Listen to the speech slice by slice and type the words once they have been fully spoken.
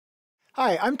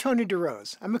Hi, I'm Tony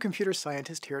DeRose. I'm a computer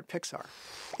scientist here at Pixar.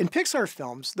 In Pixar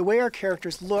films, the way our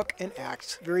characters look and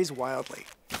act varies wildly.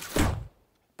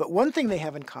 But one thing they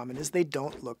have in common is they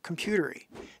don't look computery.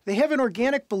 They have an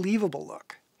organic, believable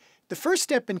look. The first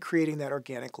step in creating that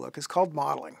organic look is called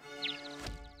modeling.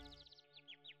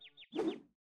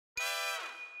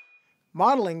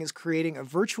 Modeling is creating a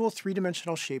virtual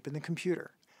three-dimensional shape in the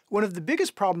computer. One of the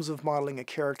biggest problems of modeling a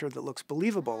character that looks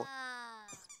believable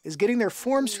is getting their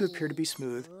forms to appear to be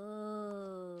smooth,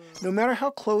 no matter how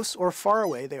close or far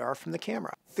away they are from the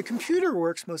camera. The computer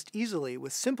works most easily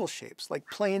with simple shapes like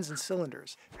planes and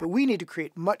cylinders, but we need to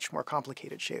create much more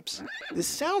complicated shapes. This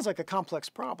sounds like a complex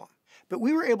problem, but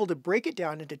we were able to break it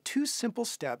down into two simple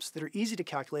steps that are easy to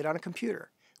calculate on a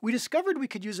computer. We discovered we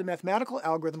could use a mathematical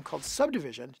algorithm called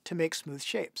subdivision to make smooth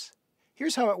shapes.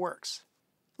 Here's how it works.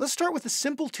 Let's start with a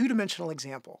simple two-dimensional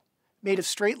example, made of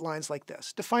straight lines like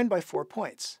this, defined by 4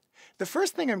 points. The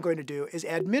first thing I'm going to do is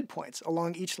add midpoints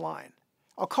along each line.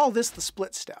 I'll call this the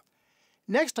split step.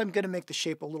 Next, I'm going to make the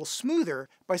shape a little smoother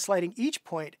by sliding each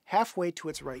point halfway to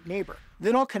its right neighbor.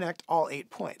 Then I'll connect all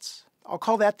 8 points. I'll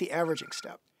call that the averaging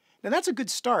step. Now that's a good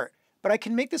start, but I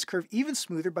can make this curve even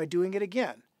smoother by doing it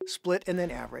again. Split and then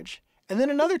average, and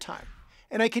then another time.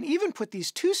 And I can even put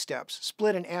these two steps,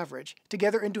 split and average,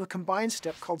 together into a combined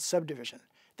step called subdivision.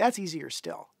 That's easier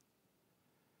still.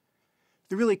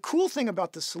 The really cool thing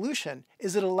about this solution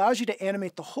is that it allows you to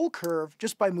animate the whole curve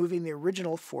just by moving the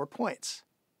original 4 points.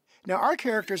 Now our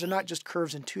characters are not just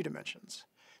curves in 2 dimensions.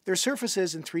 They're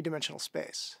surfaces in 3-dimensional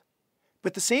space.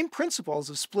 But the same principles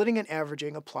of splitting and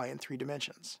averaging apply in 3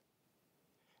 dimensions.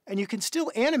 And you can still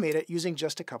animate it using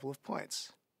just a couple of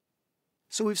points.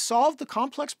 So we've solved the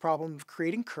complex problem of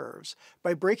creating curves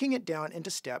by breaking it down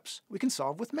into steps we can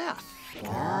solve with math.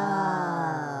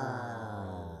 Oh.